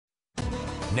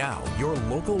Now, your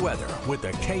local weather with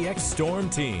the KX Storm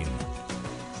Team.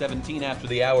 17 after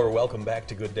the hour. Welcome back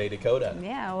to Good Day Dakota.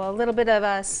 Yeah, well, a little bit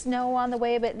of snow on the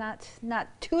way, but not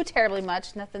too terribly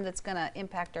much. Nothing that's going to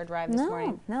impact our drive this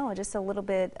morning. No, just a little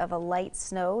bit of a light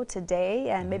snow today,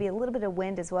 and maybe a little bit of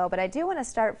wind as well. But I do want to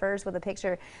start first with a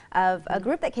picture of a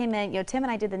group that came in. You know, Tim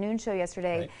and I did the noon show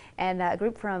yesterday, and a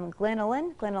group from Glen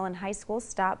Ellyn High School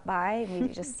stopped by. And we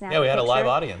just snapped Yeah, we had a a live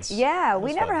audience. Yeah,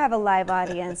 we never have a live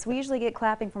audience. We usually get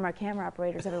clapping from our camera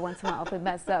operators every once in a while if we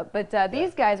mess up. But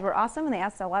these guys were awesome, and they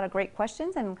asked a lot of great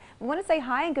questions, and we want to say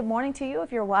hi and good morning to you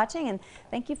if you're watching, and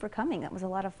thank you for coming. That was a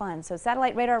lot of fun. So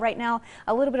satellite radar right now,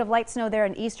 a little bit of light snow there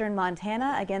in eastern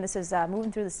Montana. Again, this is moving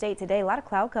through the state today. A lot of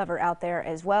cloud cover out there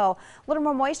as well. A little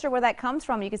more moisture where that comes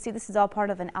from. You can see this is all part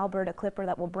of an Alberta clipper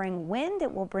that will bring wind.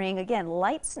 It will bring, again,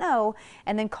 light snow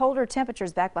and then colder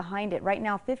temperatures back behind it. Right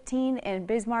now 15 in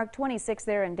Bismarck, 26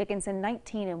 there in Dickinson,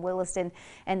 19 in Williston,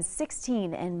 and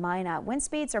 16 in Minot. Wind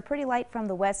speeds are pretty light from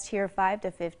the west here, 5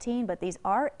 to 15, but these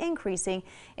are increasing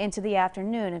into the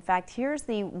afternoon. In fact, here's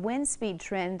the wind speed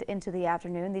trend into the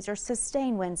afternoon. These are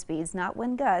sustained wind speeds, not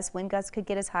wind gusts. Wind gusts could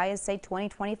get as high as, say, 20,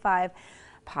 25.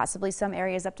 Possibly some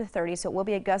areas up to 30, so it will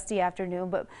be a gusty afternoon,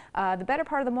 but the better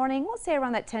part of the morning, we'll say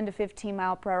around that 10 to 15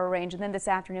 mile per hour range, and then this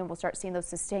afternoon we'll start seeing those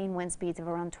sustained wind speeds of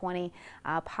around 20,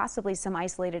 possibly some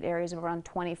isolated areas of around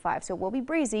 25. So it will be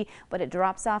breezy, but it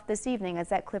drops off this evening as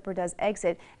that clipper does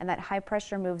exit and that high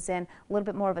pressure moves in. A little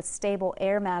bit more of a stable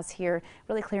air mass here,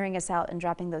 really clearing us out and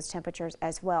dropping those temperatures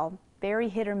as well. Very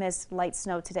hit or miss light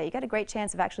snow today. You got a great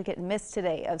chance of actually getting mist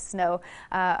today of snow.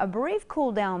 A brief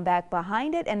cool down back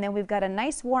behind it, and then we've got a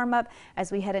nice warm up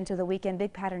as we head into the weekend.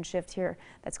 Big pattern shift here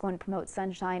that's going to promote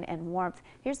sunshine and warmth.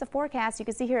 Here's the forecast. You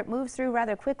can see here it moves through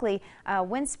rather quickly.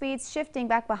 Wind speeds shifting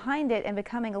back behind it and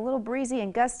becoming a little breezy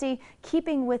and gusty,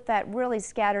 keeping with that really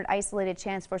scattered, isolated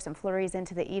chance for some flurries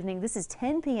into the evening. This is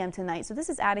 10 p.m. tonight, so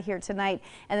this is out of here tonight.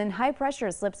 And then high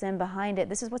pressure slips in behind it.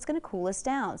 This is what's going to cool us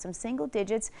down. Some single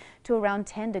digits to around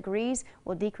 10 degrees.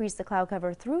 We'll decrease the cloud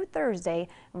cover through Thursday,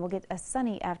 and we'll get a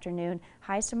sunny afternoon.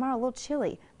 Highs tomorrow a little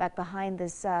chilly back behind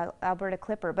this Alberta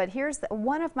clipper. But here's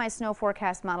one of my snow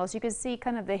forecast models. You can see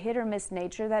kind of the hit or miss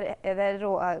nature that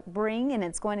it'll bring, and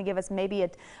it's going to give us maybe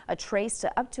a trace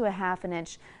to up to a half an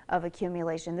inch of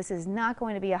accumulation. This is not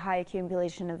going to be a high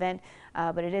accumulation event,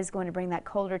 but it is going to bring that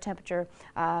colder temperature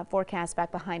forecast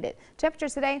back behind it.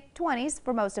 Temperatures today, 20s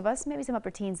for most of us, maybe some upper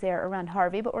teens there around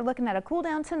Harvey, but we're looking at a cool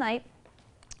down tonight.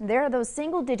 There are those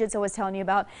single digits I was telling you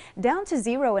about, down to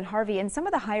 0 in Harvey, and some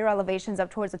of the higher elevations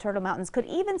up towards the Turtle Mountains could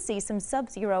even see some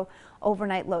sub-zero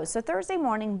overnight lows. So Thursday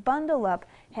morning, bundle up,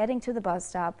 heading to the bus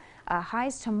stop.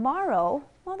 Highs tomorrow,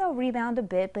 well, they'll rebound a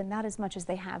bit, but not as much as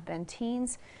they have been.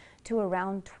 Teens to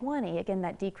around 20. Again,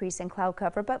 that decrease in cloud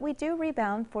cover, but we do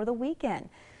rebound for the weekend.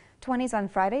 20s on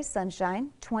Friday,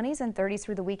 sunshine, 20s and 30s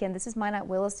through the weekend. This is Minot,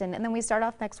 Williston, and then we start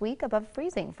off next week above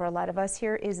freezing for a lot of us.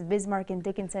 Here is Bismarck and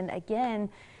Dickinson again,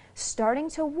 starting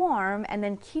to warm and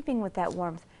then keeping with that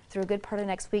warmth through a good part of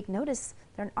next week. Notice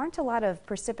there aren't a lot of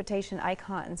precipitation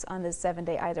icons on this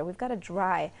 7-day either. We've got a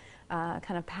dry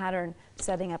kind of pattern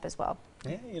setting up as well.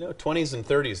 Yeah, you know, 20s and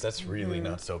 30s, that's really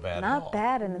not so bad at all. Not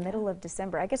bad in the middle of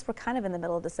December. I guess we're kind of in the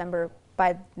middle of December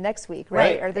by next week,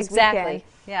 right? Or this weekend.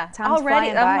 Yeah. Time's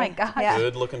already. flying Oh by. my gosh. Yeah.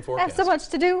 Good looking forecast. I have so much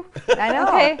to do. I know.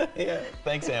 Okay. Yeah,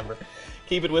 thanks, Amber.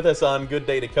 Keep it with us on Good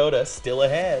Day Dakota. Still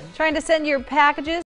ahead. Trying to send your packages